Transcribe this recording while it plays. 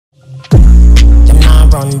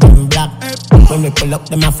When we pull up,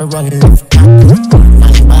 them have to run left.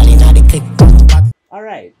 Body now they click.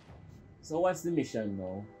 Alright. So what's the mission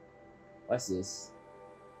now? What's this?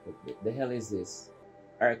 What the hell is this?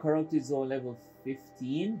 Alright, corrupted zone level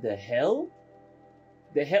 15. The hell?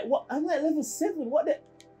 The hell? What? I'm at level 7. What the?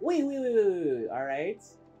 Wait. Alright.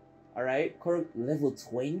 Alright. Level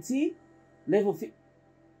 20? Level 50.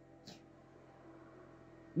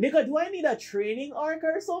 Nigga, do I need a training arc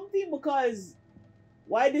or something? Because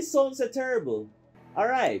why this sound so terrible?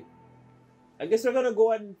 Alright. I guess we're gonna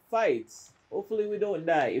go and fight. Hopefully we don't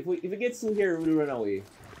die. If it gets through here, we'll run away.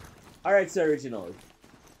 Alright, Sir Original.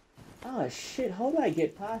 Ah, shit. How do I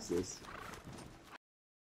get past this?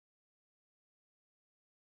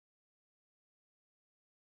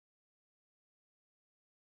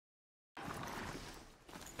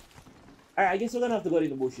 Alright, I guess we're gonna have to go in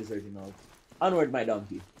the bushes, Reginald. Onward, my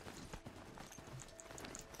donkey.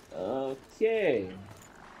 Okay.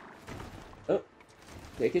 Oh.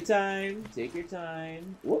 Take your time. Take your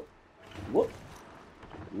time. Whoop. Whoop.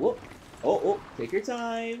 Whoop. Oh. Take your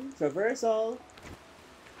time. Traversal.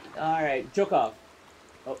 Alright, choke off.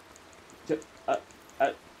 Oh.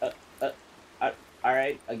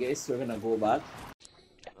 Alright, I guess we're gonna go back.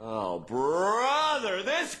 Oh, brother,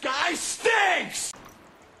 this guy stinks!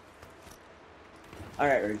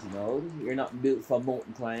 Alright, Reginald, you're not built for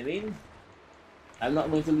mountain climbing. I'm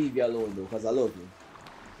not going to leave you alone though, because I love you.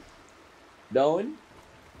 Down?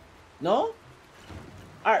 No?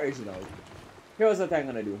 Alright, Reginald. Here's what I'm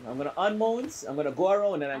gonna do. I'm gonna unmount, I'm gonna go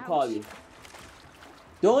around and I'll call you.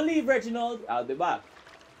 Don't leave, Reginald. I'll be back.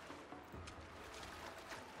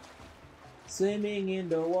 Swimming in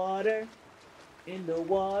the water. In the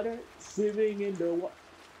water. Swimming in the water.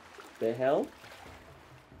 The hell?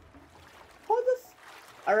 How the f...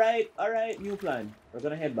 Alright, new plan. We're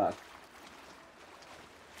gonna head back.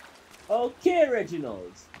 Okay,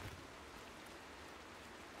 Reginald.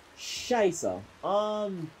 Scheisse.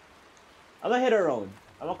 I'm gonna head around.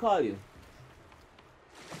 I'm gonna call you.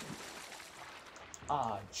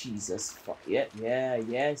 Ah, Jesus. Fuck.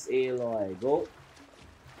 Yes, Aloy. Go.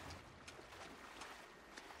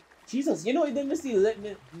 Jesus, you know, if they still let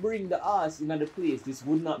me bring the ass in the place, this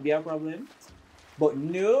would not be a problem. But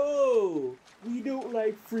no! We don't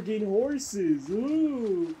like friggin' horses.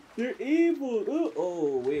 Ooh, they're evil. Ooh.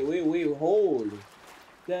 Oh, wait, hold.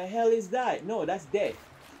 The hell is that? No, that's death.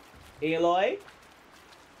 Aloy?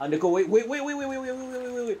 Undergo, wait.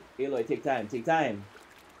 Aloy, take time.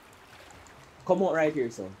 Come out right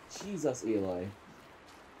here, son. Jesus, Aloy.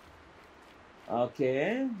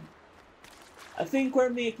 Okay. I think we're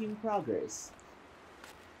making progress.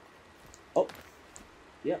 Oh.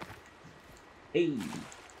 Yep. Hey.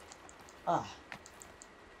 Ah.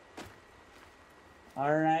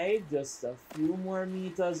 Alright, just a few more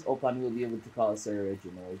meters up and we'll be able to call Sir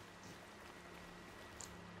Reginald.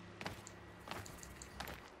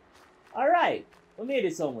 Alright. We made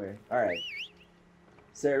it somewhere. Alright.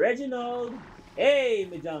 Sir Reginald. Hey,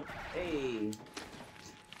 me jump. Hey.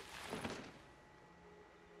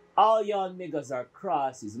 All y'all niggas are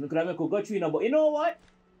crosses. I'm gonna make a go through now, but you know what?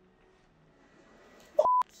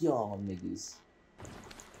 Fuck y'all niggas.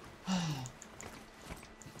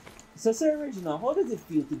 So, Sir Reginald, how does it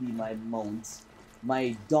feel to be my mount,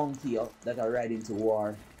 my donkey that I ride into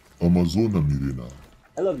war? Amazona, Mirena.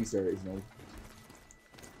 I love you, Sir Reginald.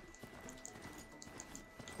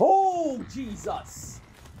 Oh, Jesus!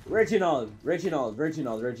 Reginald. I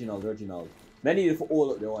need it for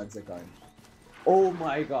all up there 1 second. Oh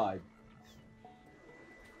my God.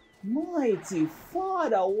 Mighty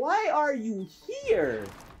Father, why are you here?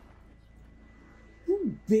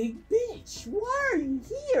 You big bitch, why are you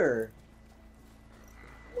here?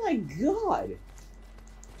 My God.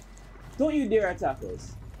 Don't you dare attack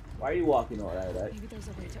us. Why are you walking out like that? Maybe there's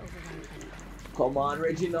a way to override that. Come on,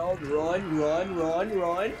 Reginald,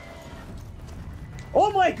 run. Oh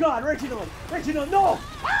my God, Reginald, no!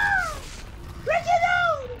 Ah!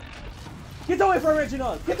 Reginald! Get away from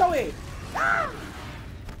Reginald! Get away! Ah!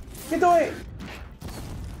 Get away!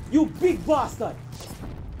 You big bastard!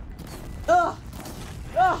 Oh!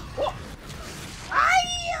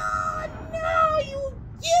 Ay, no! You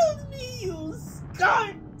killed me, you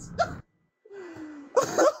scunt!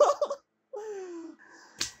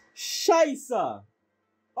 Scheisse!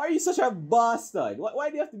 Why are you such a bastard? Why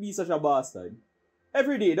do you have to be such a bastard?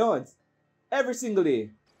 Every day, don't. Every single day.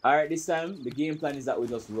 Alright, this time, the game plan is that we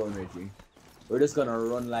just run, Reggie. We're just gonna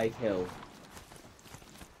run like hell.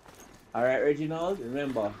 Alright, Reginald,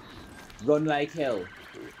 remember. Run like hell.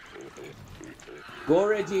 Go,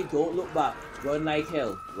 Reggie, don't look back. Run like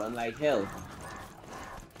hell.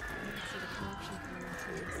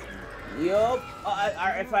 Yup.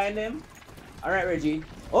 I find him. Alright, Reggie.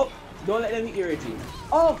 Oh, don't let them hit you, Reggie.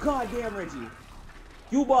 Oh, god damn, Reggie.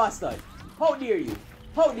 You bastard. How dare you?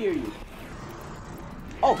 How dare you?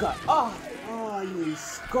 Oh, god. Oh, you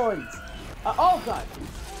scunt. Oh, god.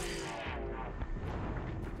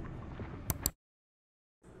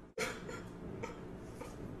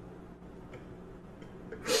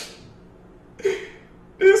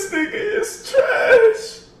 This nigga is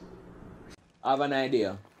trash. I have an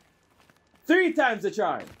idea. 3 times the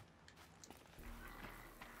charm.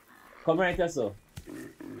 Come right here, so.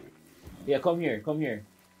 Yeah, come here, come here.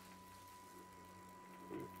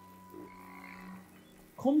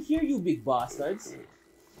 Come here, you big bastards.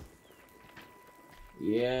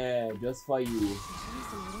 Yeah, just for you.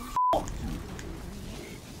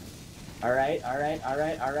 Alright, alright,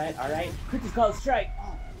 alright, alright, alright. Critical strike.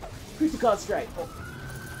 Oh, critical strike.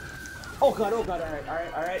 Oh god, alright,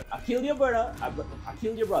 alright, alright. I killed your brother. I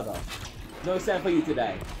killed your brother. No, it's time for you to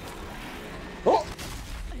die. Oh!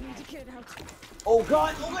 I need to get out. Oh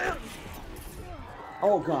god!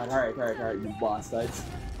 Oh god, alright, alright, alright, you bastards.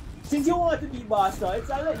 Since you want to be bastards,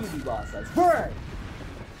 I'll let you be bastards. Burn!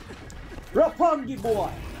 Rapungi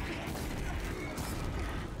boy!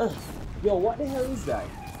 Yo, what the hell is that?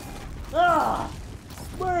 Ah!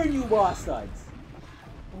 Burn, you bastards!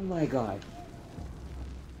 Oh my god.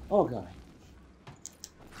 Oh god.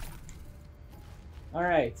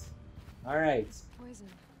 Alright. Alright. Poison.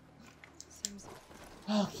 Seems.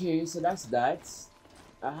 Okay, so that's that.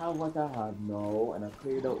 I have what I have now, and I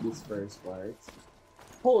cleared out this first part.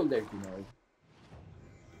 Hold there, you know.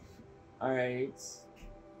 Alright.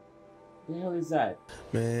 The hell is that?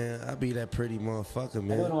 Man, I be that pretty motherfucker, I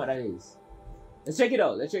man. don't know what that is. Let's check it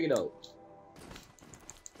out. Let's check it out.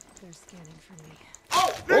 They're scanning for me.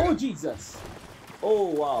 Oh, Jesus!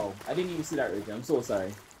 Oh, wow. I didn't even see that, Reggie. I'm so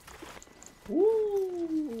sorry.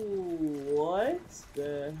 Ooh, what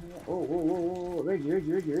the hell? Oh, whoa, whoa, whoa.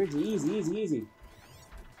 Reggie. Easy.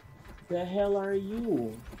 The hell are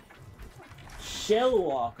you? Shell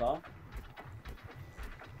Walker?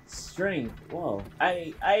 Strength. Whoa.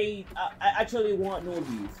 I actually want no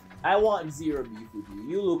beef. I want 0 beef with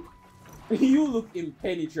you. You look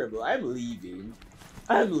impenetrable. I'm leaving.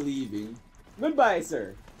 Goodbye,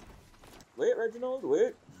 sir. Wait, Reginald,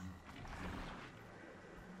 wait.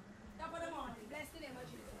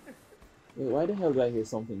 Wait, why the hell do I hear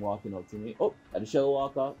something walking up to me? Oh, and the Shell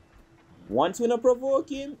Walker. Once we not provoke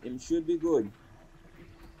him should be good.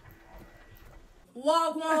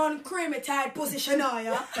 Walk on creamy tight position, are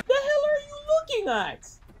ya? The hell are you looking at?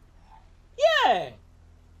 Yeah.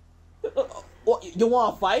 What, you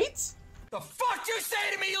want to fight? The fuck you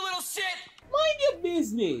say to me, you little shit? Mind your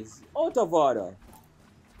business. Out of order.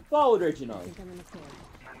 Forward, I Reginald. think I'm in the clear.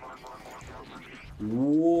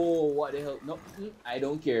 Whoa, what the hell? No, I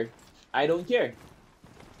don't care.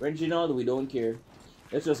 Reginald, we don't care.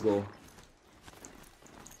 Let's just go.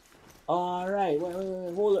 Alright, wait.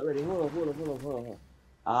 Hold up, Reggie. Hold up.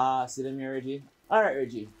 Ah, sit in here, Reggie. Alright,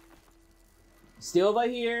 Reggie. Stay over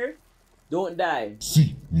here. Don't die.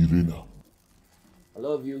 Si, Mirena. I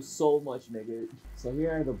love you so much, nigga. So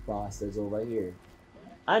here are the bastards over here.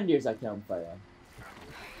 And there's a campfire.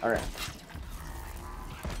 Alright.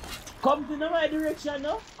 Come to my direction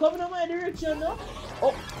now.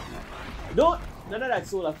 Oh. Don't. None of that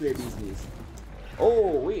solar flare business.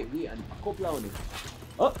 Oh, wait. And a couple of them.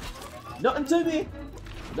 Oh. Nothing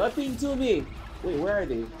to me. Wait, where are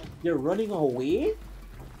they? They're running away?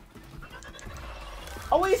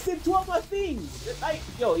 I wasted 2 of my things.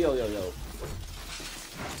 Yo.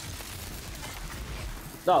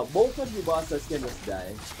 No, both of you bastards can just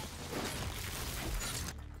die.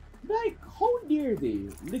 Like, how dare they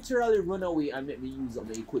literally run away and let me use up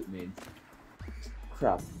my equipment?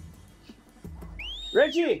 Crap.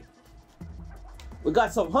 Reggie! We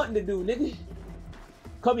got some hunting to do, nigga.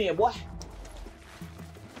 Come here, boy.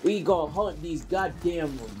 We gonna hunt these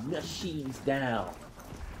goddamn machines down.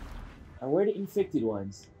 And where are the infected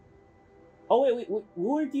ones? Oh wait, we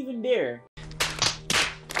weren't even there.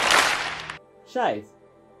 Shite.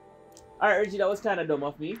 Alright, Reggie, that was kind of dumb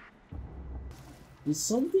of me. Did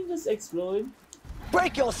something just explode?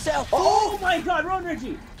 Break yourself! Oh my god, run,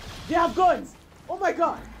 Reggie! They have guns! Oh my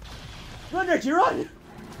god! Run, Reggie, run!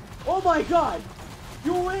 Oh my god!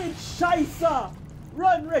 You ain't scheisse!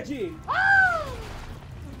 Run, Reggie! Ah!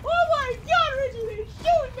 Oh my god, Reggie, they're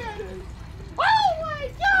shooting at us! Oh my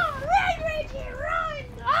god! Run, Reggie, run!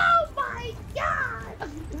 Oh my god!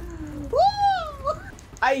 Woo!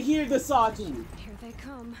 I hear the sawtooth. Here they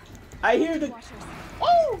come. I hear the... Watch yourself.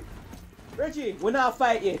 Oh! Reggie, we're not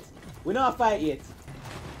fight yet.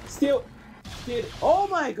 Still. Oh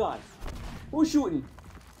my god! Who's shooting?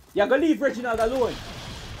 You're gonna leave Reginald alone.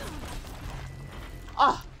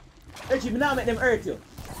 Ah! Reggie, me now make them hurt you.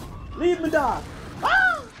 Leave me, dog.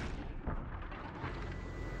 Ah!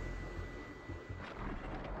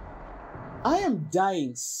 I am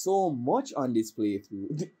dying so much on this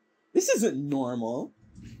playthrough. This isn't normal.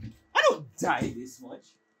 I don't die this much.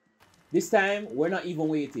 This time, we're not even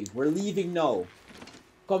waiting. We're leaving now.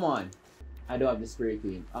 Come on. I don't have the spray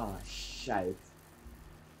clean. Ah, shite.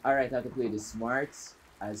 Alright, I have to play the smarts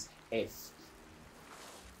as F.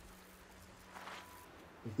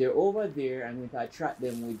 If they're over there, I'm going to attract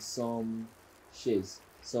them with some shiz.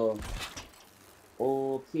 So,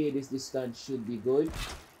 okay, this distance should be good.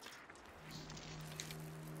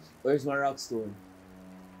 Where's my rock stone?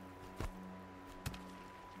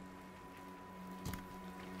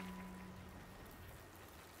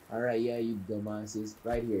 Alright, yeah, you dumbasses.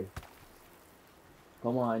 Right here.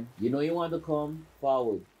 Come on. You know you want to come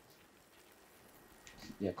forward.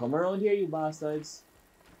 Yeah, come around here, you bastards.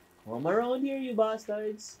 Come around here, you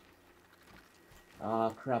bastards. Ah,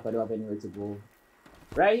 crap, I don't have anywhere to go.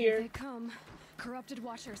 Right Here here. they come. Corrupted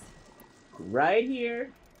watchers. Right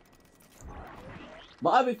here.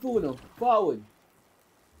 Maabi Funo, forward.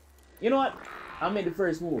 You know what? I'll make the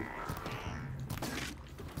first move.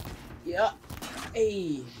 Yeah.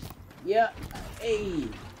 Hey. Yeah. Hey.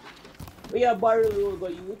 We are barrel will go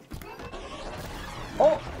you.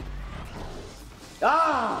 Oh.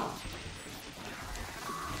 Ah.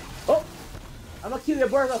 Oh. I'm gonna kill your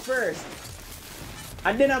burger first.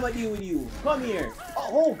 And then I'm gonna deal with you. Come here.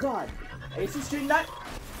 Oh god. Are you sistering that?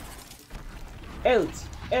 Health.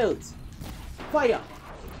 Fire.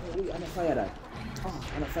 Oh, wait, I'm gonna fire that. Oh,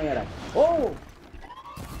 I'm gonna fire that. Oh.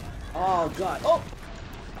 Oh god. Oh.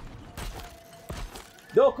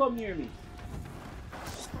 Don't come near me.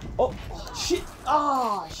 Oh, shit.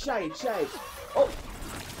 Ah, shite. Oh.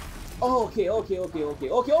 Oh, okay. Oh,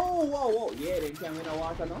 whoa. Yeah, then can we not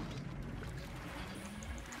water now?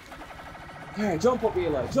 Here, jump up,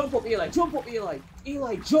 Eli.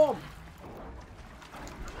 Eli, jump.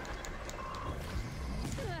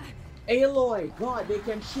 Aloy, God, they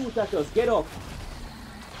can shoot at us. Get up.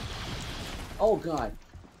 Oh, God.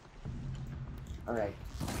 Alright.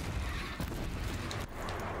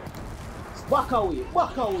 Back away.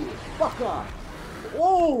 Back off.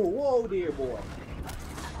 Whoa there, boy.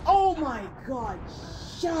 Oh, my God.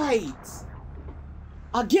 Shite.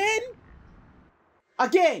 Again.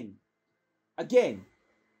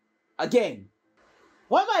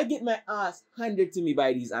 Why am I getting my ass handed to me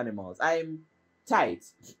by these animals? I am tight.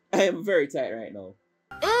 I am very tight right now.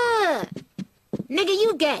 Nigga,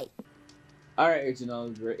 you gay. Alright,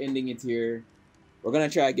 originals, we're ending it here. We're gonna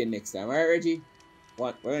try again next time. Alright, Reggie?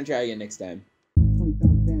 What? We're gonna try again next time.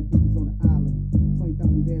 20,000 damn bitches on the island.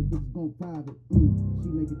 20,000 damn bitches gon' private. She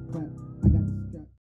make it clap.